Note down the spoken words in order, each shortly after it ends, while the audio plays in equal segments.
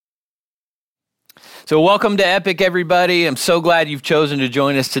So welcome to Epic, everybody. I'm so glad you've chosen to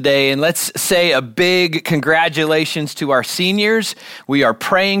join us today. And let's say a big congratulations to our seniors. We are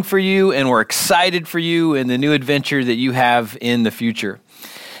praying for you and we're excited for you and the new adventure that you have in the future.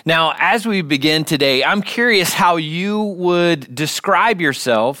 Now, as we begin today, I'm curious how you would describe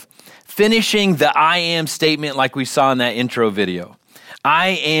yourself finishing the I am statement like we saw in that intro video.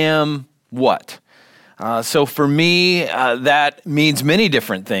 I am what? So for me, that means many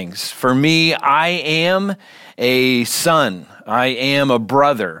different things. For me, I am a son. I am a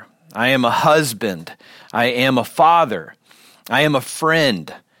brother. I am a husband. I am a father. I am a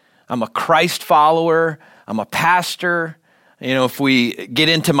friend. I'm a Christ follower. I'm a pastor. You know, if we get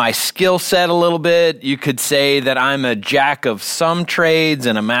into my skill set a little bit, you could say that I'm a jack of some trades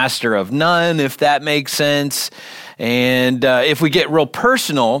and a master of none, if that makes sense. And if we get real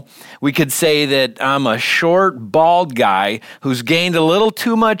personal, we could say that I'm a short, bald guy who's gained a little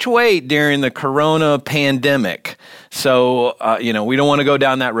too much weight during the corona pandemic. So, we don't want to go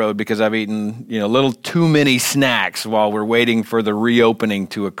down that road because I've eaten, a little too many snacks while we're waiting for the reopening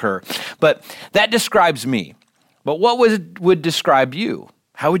to occur. But that describes me. But what would describe you?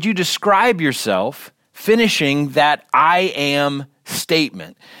 How would you describe yourself finishing that I am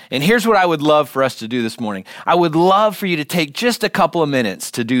statement? And here's what I would love for us to do this morning. I would love for you to take just a couple of minutes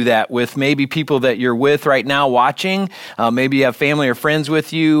to do that with maybe people that you're with right now watching. Maybe you have family or friends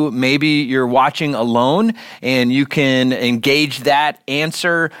with you. Maybe you're watching alone and you can engage that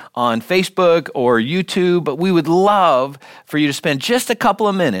answer on Facebook or YouTube. But we would love for you to spend just a couple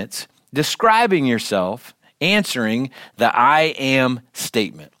of minutes describing yourself answering the I am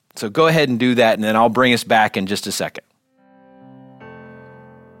statement. So go ahead and do that, and then I'll bring us back in just a second.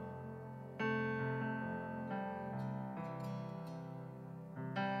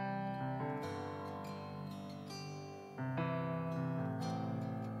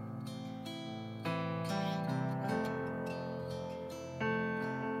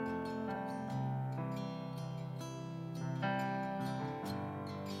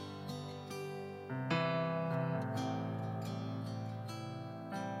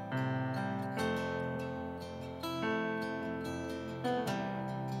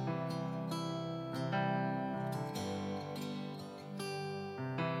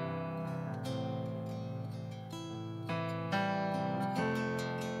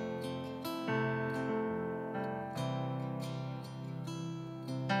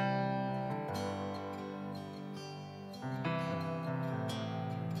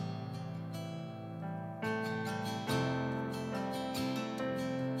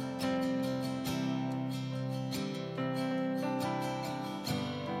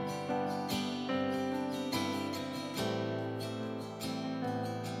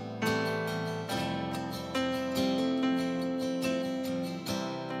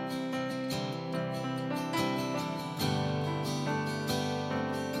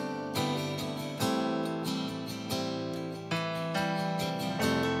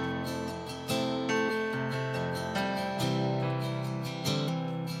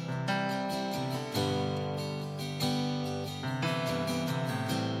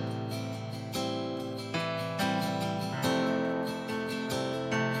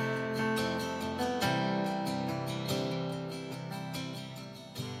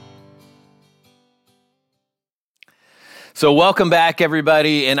 So welcome back,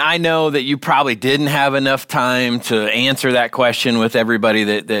 everybody. And I know that you probably didn't have enough time to answer that question with everybody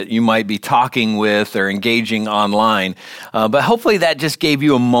that you might be talking with or engaging online. But hopefully that just gave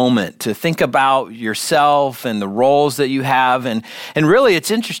you a moment to think about yourself and the roles that you have. And really,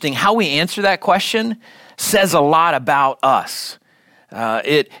 it's interesting how we answer that question says a lot about us.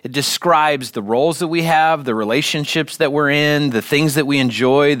 It describes the roles that we have, the relationships that we're in, the things that we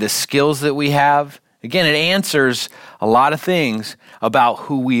enjoy, the skills that we have. Again, it answers a lot of things about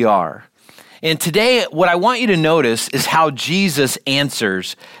who we are. And today, what I want you to notice is how Jesus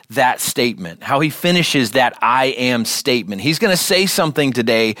answers that statement, how he finishes that I am statement. He's going to say something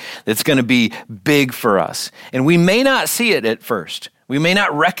today that's going to be big for us. And we may not see it at first. We may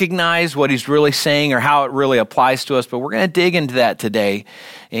not recognize what he's really saying or how it really applies to us, but we're going to dig into that today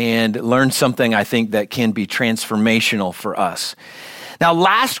and learn something I think that can be transformational for us. Now,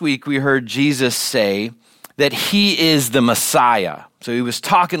 last week we heard Jesus say that he is the Messiah. So he was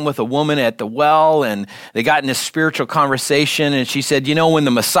talking with a woman at the well, and they got in this spiritual conversation, and she said, when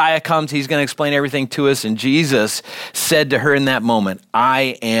the Messiah comes, he's going to explain everything to us. And Jesus said to her in that moment,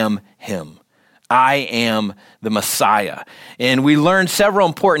 I am him. I am the Messiah. And we learned several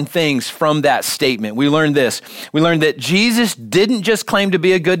important things from that statement. We learned this. We learned that Jesus didn't just claim to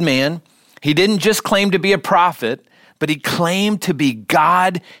be a good man. He didn't just claim to be a prophet, but he claimed to be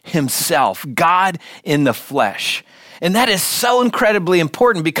God himself, God in the flesh. And that is so incredibly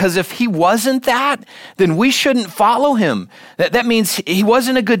important because if he wasn't that, then we shouldn't follow him. That means he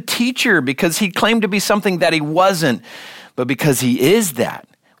wasn't a good teacher because he claimed to be something that he wasn't. But because he is that,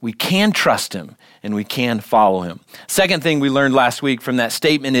 we can trust him and we can follow him. Second thing we learned last week from that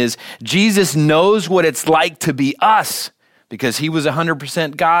statement is Jesus knows what it's like to be us because he was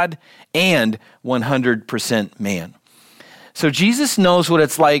 100% God and 100% man. So Jesus knows what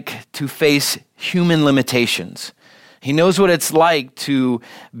it's like to face human limitations. He knows what it's like to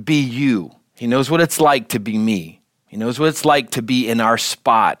be you. He knows what it's like to be me. He knows what it's like to be in our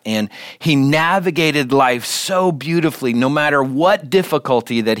spot. And he navigated life so beautifully, no matter what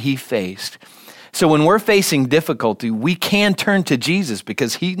difficulty that he faced. So when we're facing difficulty, we can turn to Jesus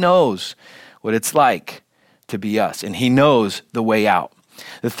because he knows what it's like to be us. And he knows the way out.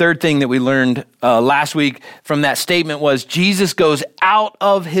 The third thing that we learned last week from that statement was Jesus goes out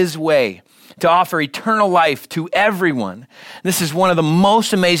of his way to offer eternal life to everyone. This is one of the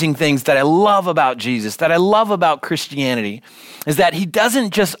most amazing things that I love about Jesus, that I love about Christianity, is that he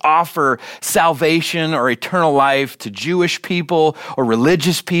doesn't just offer salvation or eternal life to Jewish people or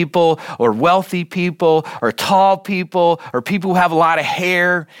religious people or wealthy people or tall people or people who have a lot of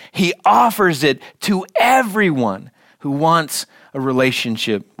hair. He offers it to everyone who wants a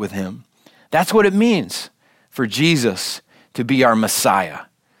relationship with him. That's what it means for Jesus to be our Messiah.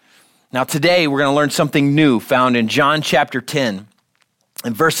 Now today we're going to learn something new found in John chapter 10.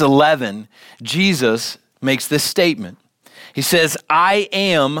 In verse 11, Jesus makes this statement. He says, I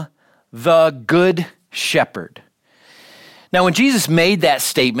am the good shepherd. Now when Jesus made that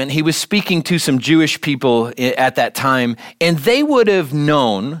statement, he was speaking to some Jewish people at that time, and they would have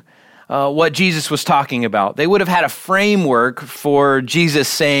known what Jesus was talking about. They would have had a framework for Jesus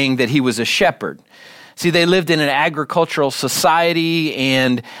saying that he was a shepherd. See, they lived in an agricultural society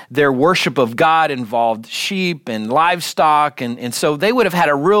and their worship of God involved sheep and livestock. And so they would have had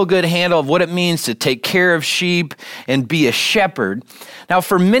a real good handle of what it means to take care of sheep and be a shepherd. Now,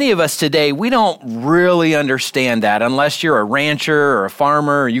 for many of us today, we don't really understand that unless you're a rancher or a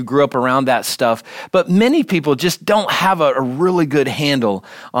farmer or you grew up around that stuff. But many people just don't have a really good handle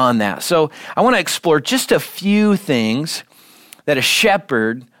on that. So I want to explore just a few things that a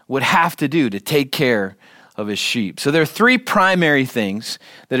shepherd would have to do to take care of his sheep. So there are three primary things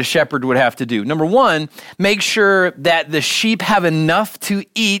that a shepherd would have to do. Number one, make sure that the sheep have enough to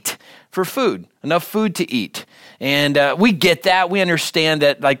eat for food, enough food to eat. And we get that. We understand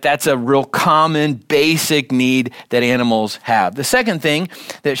that that's a real common, basic need that animals have. The second thing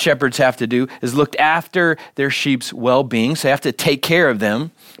that shepherds have to do is look after their sheep's well-being. So they have to take care of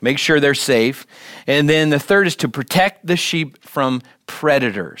them, make sure they're safe. And then the third is to protect the sheep from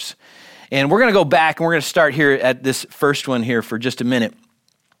predators. And we're going to go back and we're going to start here at this first one here for just a minute.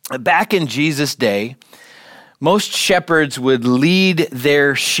 Back in Jesus' day, most shepherds would lead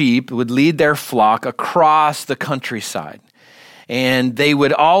their sheep, would lead their flock across the countryside. And they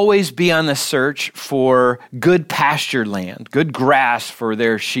would always be on the search for good pasture land, good grass for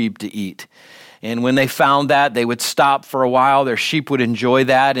their sheep to eat. And when they found that, they would stop for a while. Their sheep would enjoy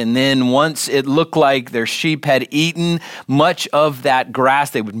that. And then once it looked like their sheep had eaten much of that grass,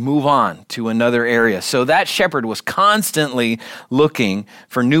 they would move on to another area. So that shepherd was constantly looking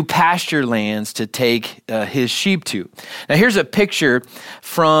for new pasture lands to take his sheep to. Now here's a picture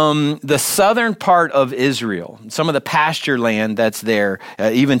from the southern part of Israel, some of the pasture land that's there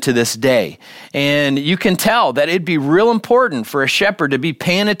even to this day. And you can tell that it'd be real important for a shepherd to be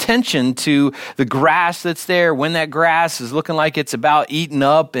paying attention to the grass that's there, when that grass is looking like it's about eaten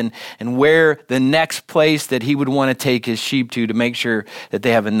up, and where the next place that he would want to take his sheep to make sure that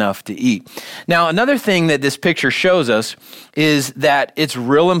they have enough to eat. Now, another thing that this picture shows us is that it's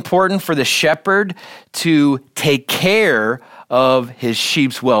real important for the shepherd to take care of his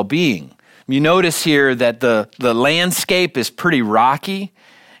sheep's well-being. You notice here that the landscape is pretty rocky.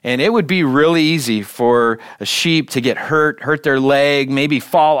 And it would be really easy for a sheep to get hurt their leg, maybe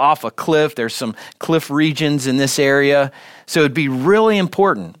fall off a cliff. There's some cliff regions in this area. So it'd be really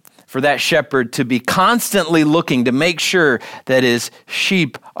important for that shepherd to be constantly looking to make sure that his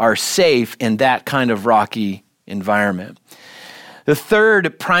sheep are safe in that kind of rocky environment. The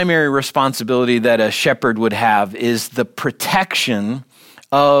third primary responsibility that a shepherd would have is the protection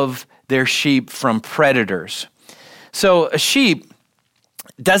of their sheep from predators. So a sheep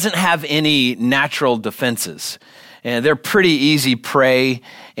doesn't have any natural defenses. And they're pretty easy prey.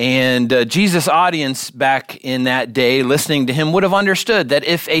 And Jesus' audience back in that day, listening to him, would have understood that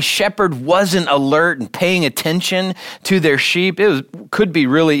if a shepherd wasn't alert and paying attention to their sheep, could be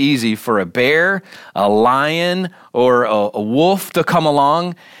really easy for a bear, a lion, or a wolf to come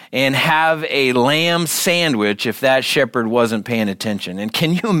along and have a lamb sandwich if that shepherd wasn't paying attention. And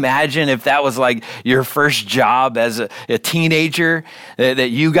can you imagine if that was like your first job as a teenager, that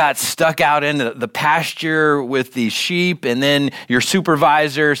you got stuck out in the pasture with these sheep, and then your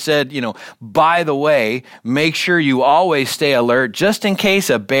supervisor said, by the way, make sure you always stay alert just in case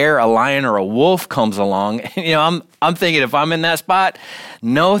a bear, a lion, or a wolf comes along. I'm thinking, if I'm in that spot,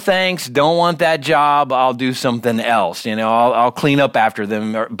 no thanks, don't want that job, I'll do something else. I'll clean up after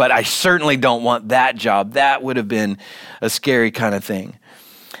them, but I certainly don't want that job. That would have been a scary kind of thing.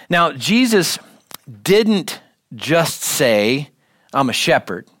 Now, Jesus didn't just say, I'm a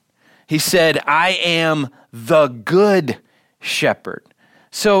shepherd. He said, I am the good shepherd.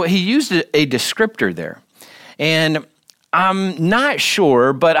 So he used a descriptor there. And I'm not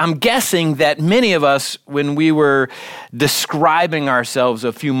sure, but I'm guessing that many of us, when we were describing ourselves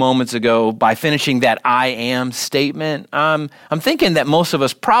a few moments ago by finishing that I am statement, I'm thinking that most of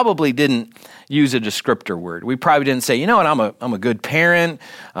us probably didn't use a descriptor word. We probably didn't say, I'm a good parent,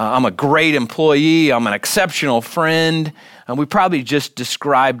 I'm a great employee, I'm an exceptional friend. We probably just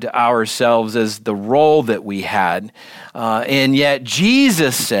described ourselves as the role that we had. And yet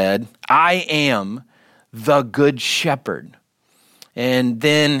Jesus said, I am the good shepherd. And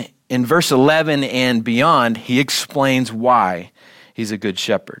then in verse 11 and beyond, he explains why he's a good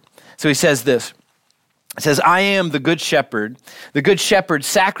shepherd. So he says this. It says, I am the good shepherd. The good shepherd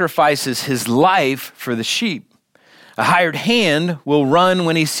sacrifices his life for the sheep. A hired hand will run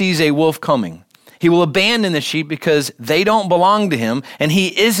when he sees a wolf coming. He will abandon the sheep because they don't belong to him, and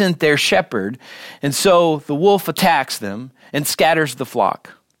he isn't their shepherd. And so the wolf attacks them and scatters the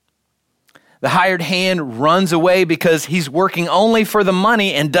flock. The hired hand runs away because he's working only for the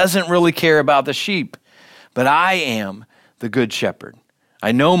money and doesn't really care about the sheep. But I am the good shepherd.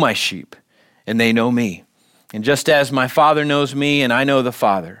 I know my sheep, and they know me. And just as my Father knows me, and I know the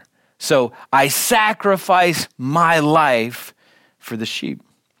Father, so I sacrifice my life for the sheep.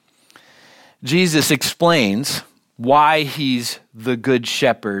 Jesus explains why he's the good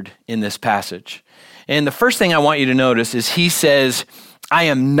shepherd in this passage. And the first thing I want you to notice is he says, I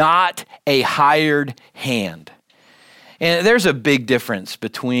am not a hired hand. And there's a big difference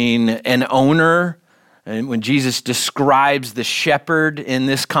between an owner, and when Jesus describes the shepherd in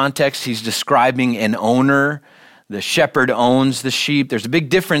this context, he's describing an owner. The shepherd owns the sheep. There's a big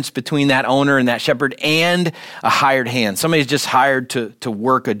difference between that owner and that shepherd and a hired hand. Somebody's just hired to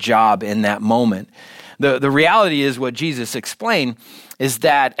work a job in that moment. The reality is, what Jesus explained is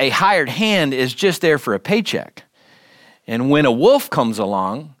that a hired hand is just there for a paycheck. And when a wolf comes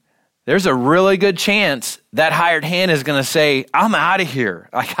along, there's a really good chance that hired hand is going to say, I'm out of here.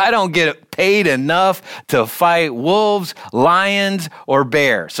 I don't get paid enough to fight wolves, lions, or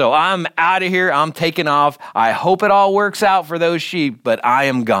bear. So I'm out of here. I'm taking off. I hope it all works out for those sheep, but I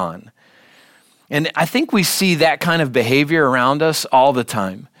am gone. And I think we see that kind of behavior around us all the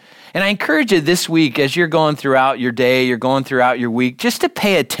time. And I encourage you this week, as you're going throughout your day, you're going throughout your week, just to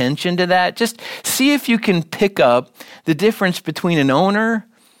pay attention to that. Just see if you can pick up the difference between an owner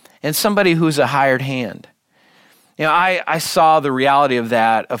and somebody who's a hired hand. I saw the reality of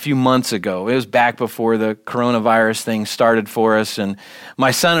that a few months ago. It was back before the coronavirus thing started for us. And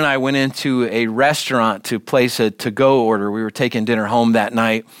my son and I went into a restaurant to place a to-go order. We were taking dinner home that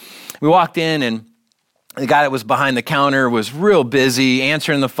night. We walked in, and the guy that was behind the counter was real busy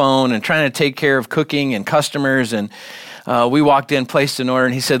answering the phone and trying to take care of cooking and customers. And we walked in, placed an order,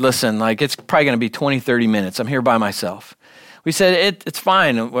 and he said, listen, it's probably going to be 20, 30 minutes. I'm here by myself. We said, it's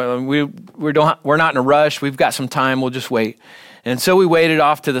fine. We're not in a rush. We've got some time. We'll just wait. And so we waited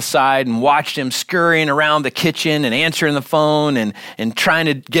off to the side and watched him scurrying around the kitchen and answering the phone and trying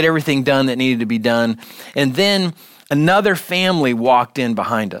to get everything done that needed to be done. And then another family walked in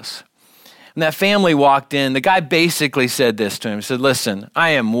behind us. When that family walked in, the guy basically said this to him. He said, listen,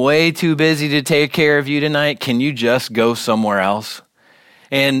 I am way too busy to take care of you tonight. Can you just go somewhere else?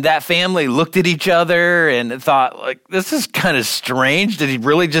 And that family looked at each other and thought, this is kind of strange. Did he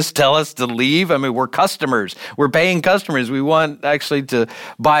really just tell us to leave? I mean, we're customers. We're paying customers. We want actually to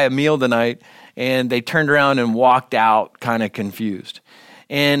buy a meal tonight. And they turned around and walked out kind of confused.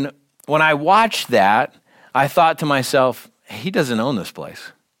 And when I watched that, I thought to myself, he doesn't own this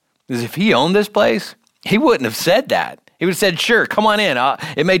place. Because if he owned this place, he wouldn't have said that. He would have said, sure, come on in.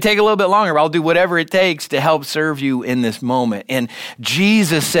 It may take a little bit longer, but I'll do whatever it takes to help serve you in this moment. And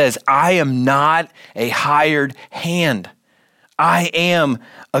Jesus says, I am not a hired hand. I am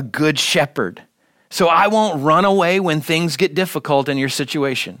a good shepherd. So I won't run away when things get difficult in your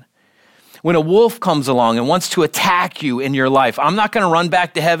situation. When a wolf comes along and wants to attack you in your life, I'm not going to run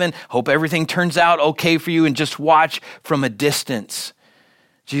back to heaven, hope everything turns out okay for you, and just watch from a distance.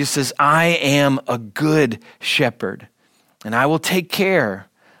 Jesus says, I am a good shepherd, and I will take care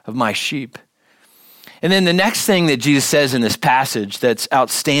of my sheep. And then the next thing that Jesus says in this passage that's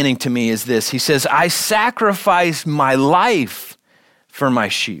outstanding to me is this. He says, I sacrifice my life for my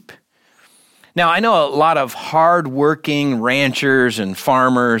sheep. Now, I know a lot of hardworking ranchers and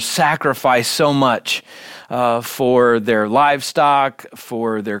farmers sacrifice so much for their livestock,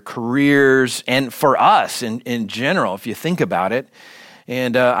 for their careers, and for us in general, if you think about it.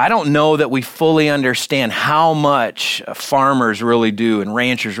 And I don't know that we fully understand how much farmers really do and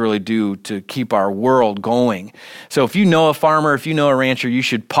ranchers really do to keep our world going. So if you know a farmer, if you know a rancher, you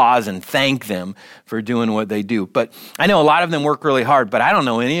should pause and thank them for doing what they do. But I know a lot of them work really hard, but I don't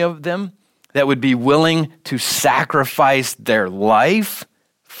know any of them that would be willing to sacrifice their life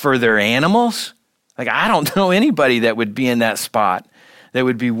for their animals. Like, I don't know anybody that would be in that spot that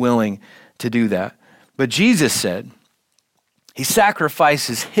would be willing to do that. But Jesus said he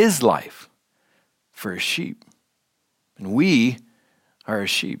sacrifices his life for his sheep. And we are his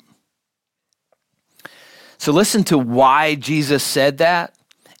sheep. So listen to why Jesus said that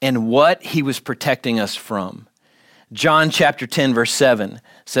and what he was protecting us from. John chapter 10, verse 7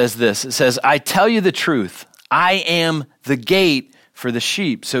 says this. It says, I tell you the truth, I am the gate for the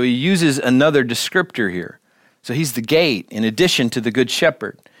sheep. So he uses another descriptor here. So he's the gate in addition to the good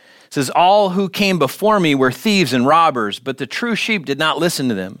shepherd. It says, all who came before me were thieves and robbers, but the true sheep did not listen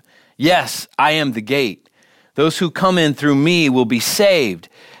to them. Yes, I am the gate. Those who come in through me will be saved.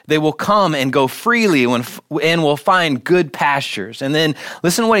 They will come and go freely and will find good pastures. And then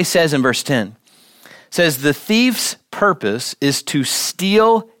listen to what he says in verse 10. It says, the thief's purpose is to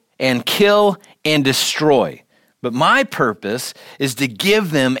steal and kill and destroy. But my purpose is to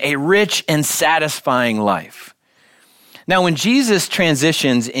give them a rich and satisfying life. Now, when Jesus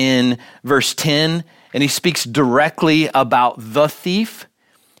transitions in verse 10 and he speaks directly about the thief,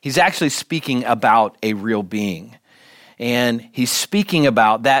 he's actually speaking about a real being. And he's speaking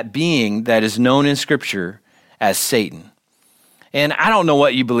about that being that is known in Scripture as Satan. And I don't know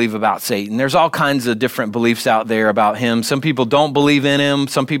what you believe about Satan. There's all kinds of different beliefs out there about him. Some people don't believe in him.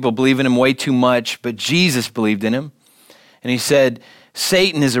 Some people believe in him way too much. But Jesus believed in him. And he said,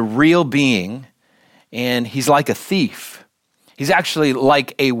 Satan is a real being, and he's like a thief. He's actually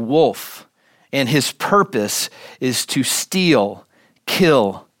like a wolf. And his purpose is to steal,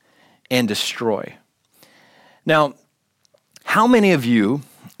 kill, and destroy. Now, how many of you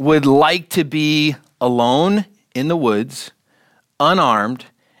would like to be alone in the woods, unarmed,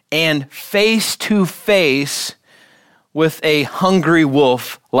 and face to face with a hungry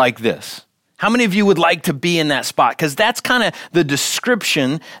wolf like this? How many of you would like to be in that spot? Because that's kind of the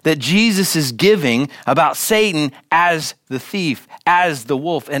description that Jesus is giving about Satan as the thief, as the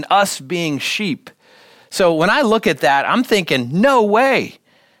wolf, and us being sheep. So when I look at that, I'm thinking, no way.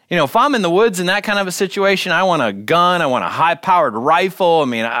 You know, if I'm in the woods in that kind of a situation, I want a gun, I want a high-powered rifle,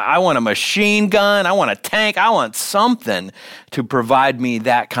 I want a machine gun, I want a tank, I want something to provide me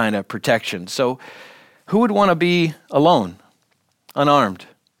that kind of protection. So who would want to be alone, unarmed,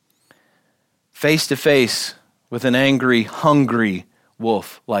 face-to-face with an angry, hungry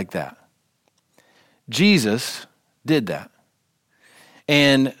wolf like that? Jesus did that.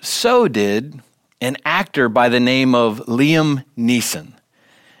 And so did an actor by the name of Liam Neeson.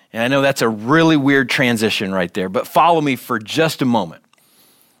 And I know that's a really weird transition right there, but follow me for just a moment.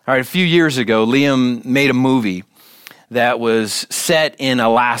 All right, a few years ago, Liam made a movie that was set in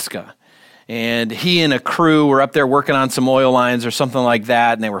Alaska. And he and a crew were up there working on some oil lines or something like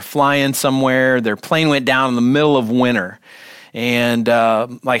that, and they were flying somewhere. Their plane went down in the middle of winter. And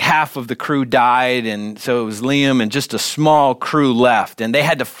like half of the crew died, and so it was Liam and just a small crew left. And they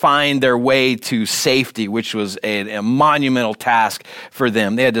had to find their way to safety, which was a monumental task for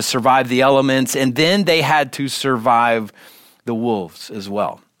them. They had to survive the elements, and then they had to survive the wolves as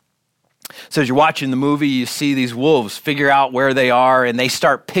well. So as you're watching the movie, you see these wolves figure out where they are, and they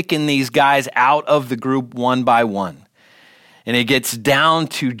start picking these guys out of the group one by one. And it gets down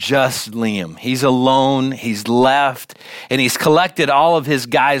to just Liam. He's alone, he's left, and he's collected all of his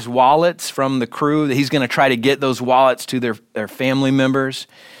guys' wallets from the crew. He's going to try to get those wallets to their family members,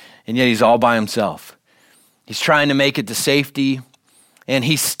 and yet he's all by himself. He's trying to make it to safety, and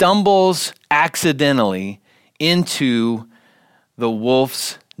he stumbles accidentally into the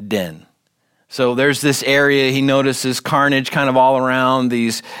wolf's den. So there's this area, he notices carnage kind of all around,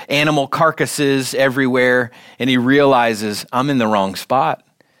 these animal carcasses everywhere, and he realizes, I'm in the wrong spot.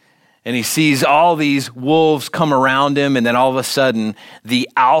 And he sees all these wolves come around him, and then all of a sudden, the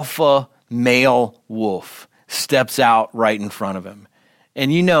alpha male wolf steps out right in front of him.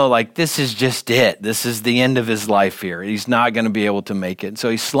 And you know, like, this is just it. This is the end of his life here. He's not going to be able to make it. So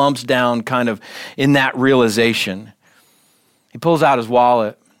he slumps down kind of in that realization. He pulls out his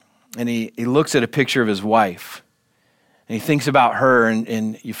wallet and he looks at a picture of his wife. And he thinks about her,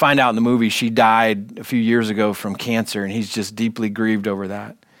 and you find out in the movie she died a few years ago from cancer, and he's just deeply grieved over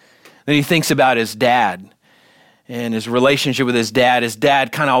that. Then he thinks about his dad and his relationship with his dad. His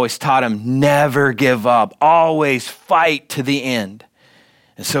dad kind of always taught him, never give up, always fight to the end.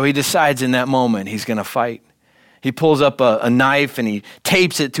 And so he decides in that moment he's going to fight. He pulls up a knife and he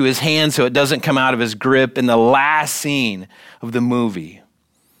tapes it to his hand so it doesn't come out of his grip. And the last scene of the movie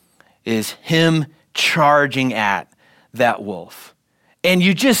is him charging at that wolf. And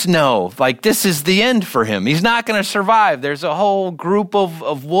you just know, like, this is the end for him. He's not going to survive. There's a whole group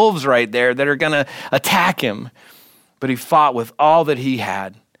of wolves right there that are going to attack him. But he fought with all that he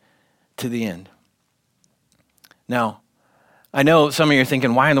had to the end. Now, I know some of you are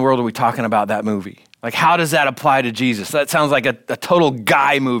thinking, why in the world are we talking about that movie? Like, how does that apply to Jesus? That sounds like a total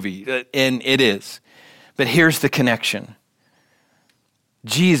guy movie, and it is. But here's the connection.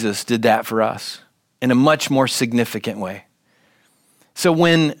 Jesus did that for us in a much more significant way. So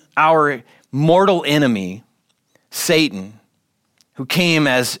when our mortal enemy, Satan, who came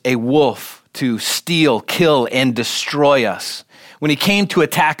as a wolf to steal, kill, and destroy us, when he came to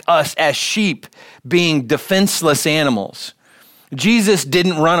attack us as sheep, being defenseless animals, Jesus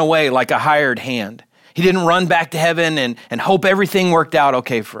didn't run away like a hired hand. He didn't run back to heaven and hope everything worked out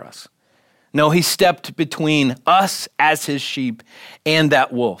okay for us. No, he stepped between us as his sheep and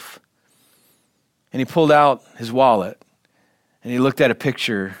that wolf. And he pulled out his wallet and he looked at a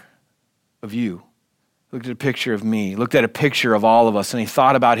picture of you, looked at a picture of me, looked at a picture of all of us, and he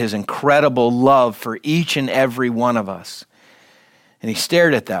thought about his incredible love for each and every one of us. And he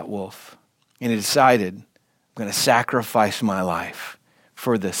stared at that wolf and he decided, I'm going to sacrifice my life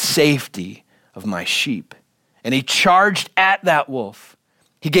for the safety of my sheep. And he charged at that wolf.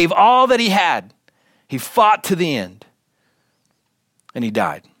 He gave all that he had. He fought to the end. And he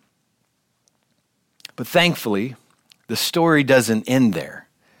died. But thankfully, the story doesn't end there.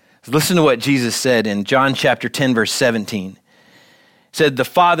 Listen to what Jesus said in John chapter 10, verse 17. He said, the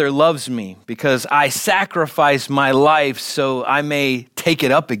Father loves me because I sacrifice my life so I may take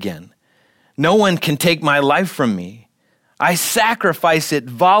it up again. No one can take my life from me. I sacrifice it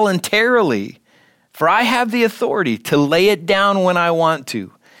voluntarily, for I have the authority to lay it down when I want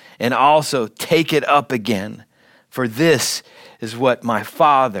to, and also take it up again, for this is what my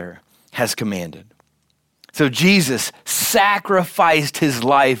Father has commanded. So Jesus sacrificed his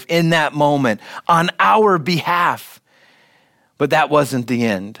life in that moment on our behalf. But that wasn't the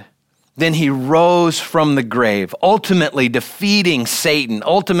end. Then he rose from the grave, ultimately defeating Satan,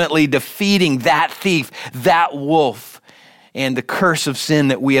 ultimately defeating that thief, that wolf, and the curse of sin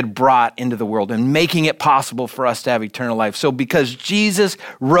that we had brought into the world, and making it possible for us to have eternal life. So because Jesus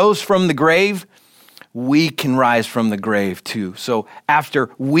rose from the grave, we can rise from the grave too. So after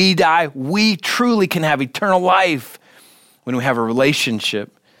we die, we truly can have eternal life when we have a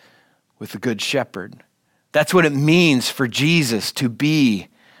relationship with the Good Shepherd. That's what it means for Jesus to be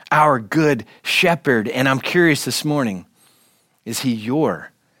our Good Shepherd. And I'm curious this morning, is he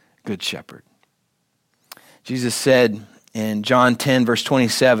your Good Shepherd? Jesus said in John 10, verse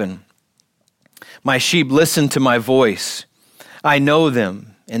 27, my sheep listen to my voice. I know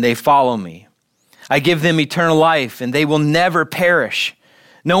them and they follow me. I give them eternal life and they will never perish.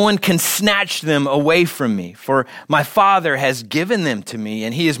 No one can snatch them away from me, for my Father has given them to me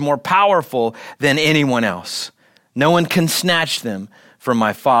and he is more powerful than anyone else. No one can snatch them from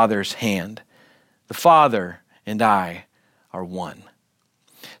my Father's hand. The Father and I are one.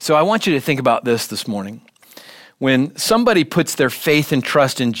 So I want you to think about this morning. When somebody puts their faith and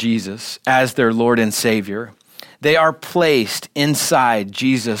trust in Jesus as their Lord and Savior, they are placed inside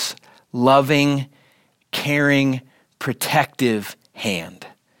Jesus' loving, caring, protective hand.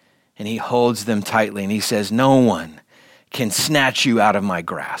 And he holds them tightly and he says, no one can snatch you out of my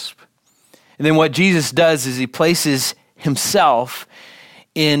grasp. And then what Jesus does is he places himself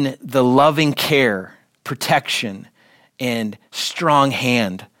in the loving care, protection, and strong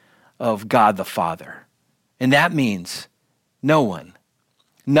hand of God the Father. And that means no one,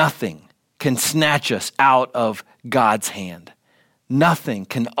 nothing can snatch us out of God's hand. Nothing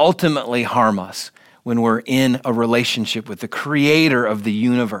can ultimately harm us when we're in a relationship with the creator of the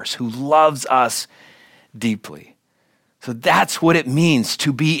universe who loves us deeply. So that's what it means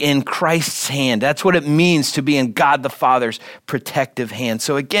to be in Christ's hand. That's what it means to be in God the Father's protective hand.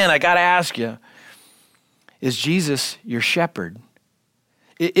 So again, I got to ask you, is Jesus your shepherd?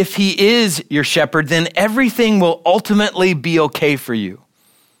 If he is your shepherd, then everything will ultimately be okay for you.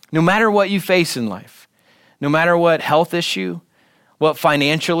 No matter what you face in life, no matter what health issue, what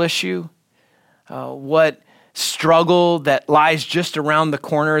financial issue, what struggle that lies just around the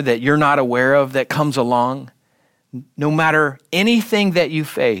corner that you're not aware of that comes along, no matter anything that you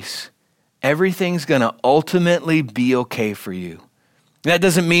face, everything's going to ultimately be okay for you. That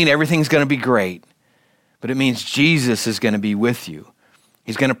doesn't mean everything's going to be great, but it means Jesus is going to be with you.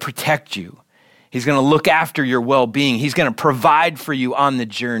 He's going to protect you. He's going to look after your well-being. He's going to provide for you on the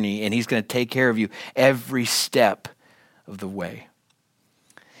journey, and he's going to take care of you every step of the way.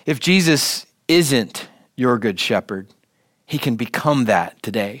 If Jesus isn't your good shepherd, he can become that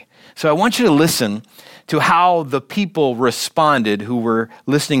today. So I want you to listen to how the people responded who were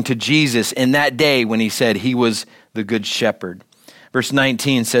listening to Jesus in that day when he said he was the good shepherd. Verse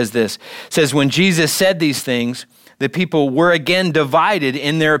 19 says this, says, when Jesus said these things, the people were again divided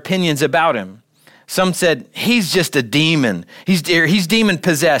in their opinions about him. Some said, he's just a demon. He's demon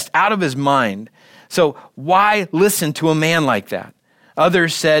possessed, out of his mind. So why listen to a man like that?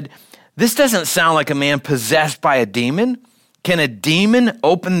 Others said, this doesn't sound like a man possessed by a demon. Can a demon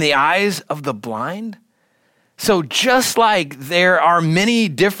open the eyes of the blind? So just like there are many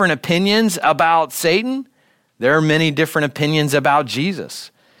different opinions about Satan, there are many different opinions about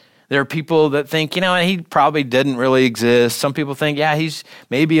Jesus. There are people that think, he probably didn't really exist. Some people think, he's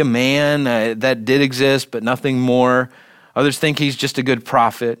maybe a man that did exist, but nothing more. Others think he's just a good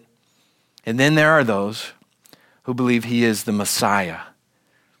prophet. And then there are those who believe he is the Messiah,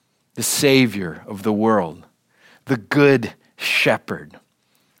 the Savior of the world, the good shepherd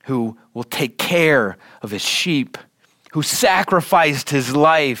who will take care of his sheep, who sacrificed his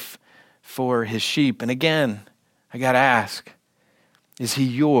life for his sheep. And again, I got to ask, is he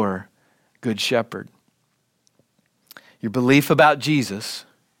your good shepherd? Your belief about Jesus,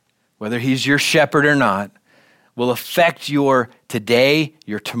 whether he's your shepherd or not, will affect your today,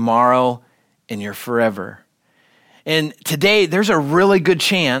 your tomorrow, and your forever. And today, there's a really good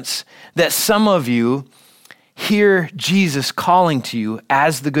chance that some of you hear Jesus calling to you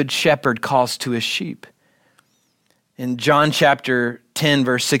as the good shepherd calls to his sheep. In John chapter 10,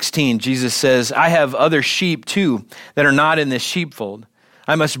 verse 16, Jesus says, I have other sheep too that are not in this sheepfold.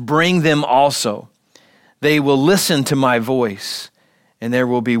 I must bring them also. They will listen to my voice, and there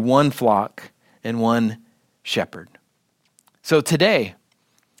will be one flock and one shepherd. So today,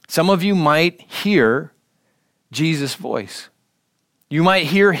 some of you might hear Jesus' voice. You might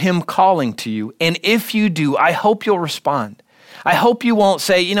hear him calling to you. And if you do, I hope you'll respond. I hope you won't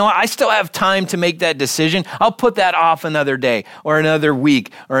say, I still have time to make that decision. I'll put that off another day or another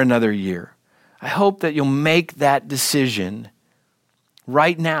week or another year. I hope that you'll make that decision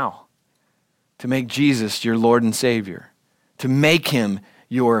right now to make Jesus your Lord and Savior, to make him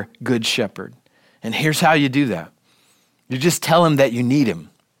your good shepherd. And here's how you do that. You just tell him that you need him.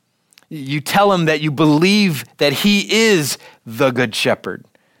 You tell him that you believe that he is the good shepherd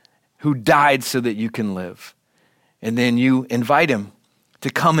who died so that you can live. And then you invite him to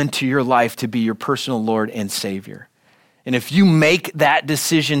come into your life to be your personal Lord and Savior. And if you make that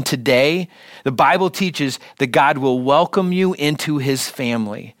decision today, the Bible teaches that God will welcome you into his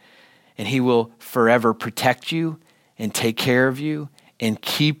family, and he will forever protect you and take care of you and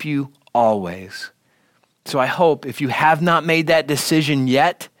keep you always. So I hope if you have not made that decision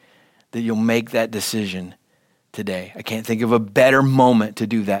yet, that you'll make that decision today. I can't think of a better moment to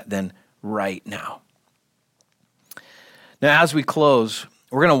do that than right now. Now, as we close,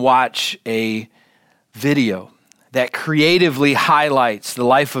 we're going to watch a video that creatively highlights the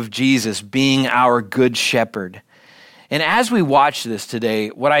life of Jesus being our good shepherd. And as we watch this today,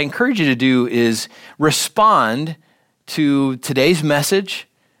 what I encourage you to do is respond to today's message,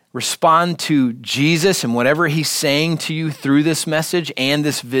 respond to Jesus and whatever he's saying to you through this message and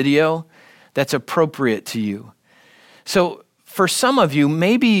this video that's appropriate to you. So for some of you,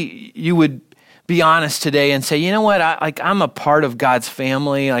 maybe you would be honest today and say, you know what, I'm a part of God's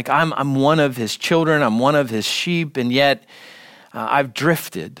family. I'm one of his children. I'm one of his sheep. And yet I've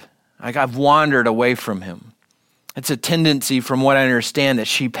drifted. I've wandered away from him. It's a tendency, from what I understand, that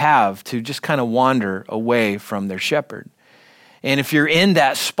sheep have to just kind of wander away from their shepherd. And if you're in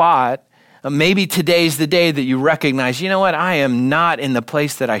that spot, maybe today's the day that you recognize, you know what, I am not in the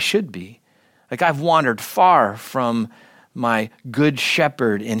place that I should be. I've wandered far from my good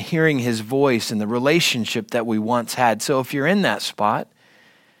shepherd and hearing his voice and the relationship that we once had. So if you're in that spot,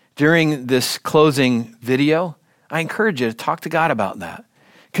 during this closing video, I encourage you to talk to God about that.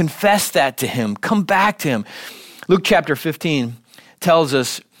 Confess that to him. Come back to him. Luke chapter 15 tells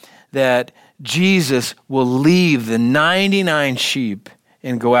us that Jesus will leave the 99 sheep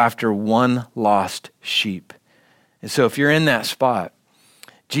and go after one lost sheep. And so if you're in that spot,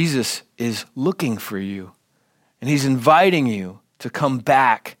 Jesus is looking for you, and he's inviting you to come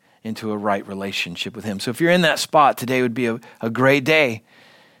back into a right relationship with him. So if you're in that spot, today would be a great day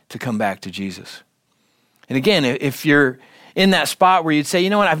to come back to Jesus. And again, if you're in that spot where you'd say, you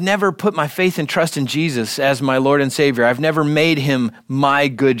know what, I've never put my faith and trust in Jesus as my Lord and Savior. I've never made him my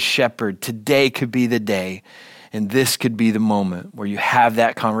good shepherd. Today could be the day, and this could be the moment where you have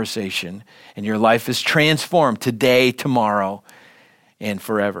that conversation and your life is transformed today, tomorrow, and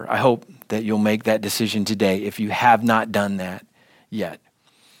forever. I hope that you'll make that decision today if you have not done that yet.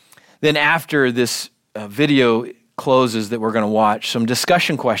 Then after this video closes that we're going to watch, some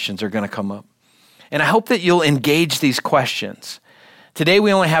discussion questions are going to come up. And I hope that you'll engage these questions. Today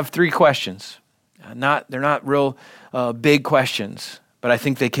we only have 3 questions. They're not real big questions, but I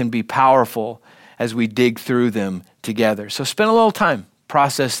think they can be powerful as we dig through them together. So spend a little time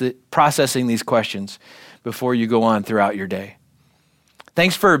processing these questions before you go on throughout your day.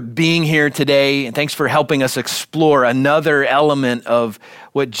 Thanks for being here today, and thanks for helping us explore another element of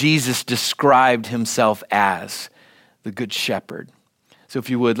what Jesus described himself as, the Good Shepherd. So if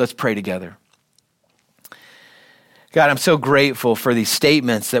you would, let's pray together. God, I'm so grateful for these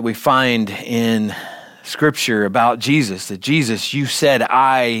statements that we find in Scripture about Jesus, that Jesus, you said,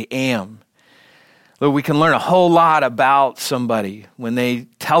 I am. Lord, we can learn a whole lot about somebody when they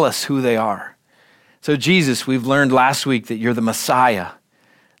tell us who they are. So Jesus, we've learned last week that you're the Messiah.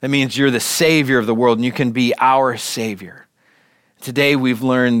 That means you're the Savior of the world, and you can be our Savior. Today we've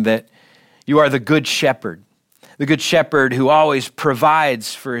learned that you are the Good Shepherd who always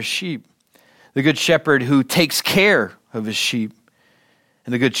provides for his sheep, the Good Shepherd who takes care of his sheep,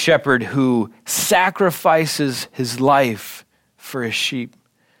 and the Good Shepherd who sacrifices his life for his sheep.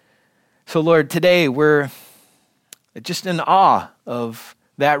 So Lord, today we're just in awe of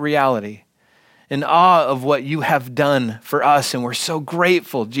that reality, in awe of what you have done for us. And we're so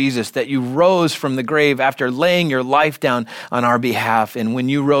grateful, Jesus, that you rose from the grave after laying your life down on our behalf. And when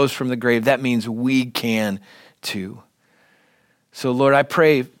you rose from the grave, that means we can too. So Lord, I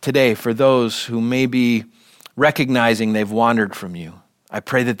pray today for those who may be recognizing they've wandered from you. I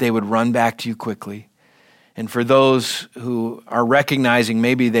pray that they would run back to you quickly. And for those who are recognizing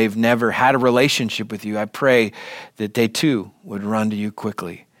maybe they've never had a relationship with you, I pray that they too would run to you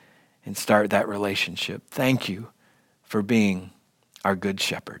quickly and start that relationship. Thank you for being our Good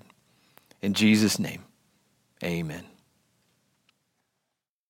Shepherd. In Jesus' name, amen.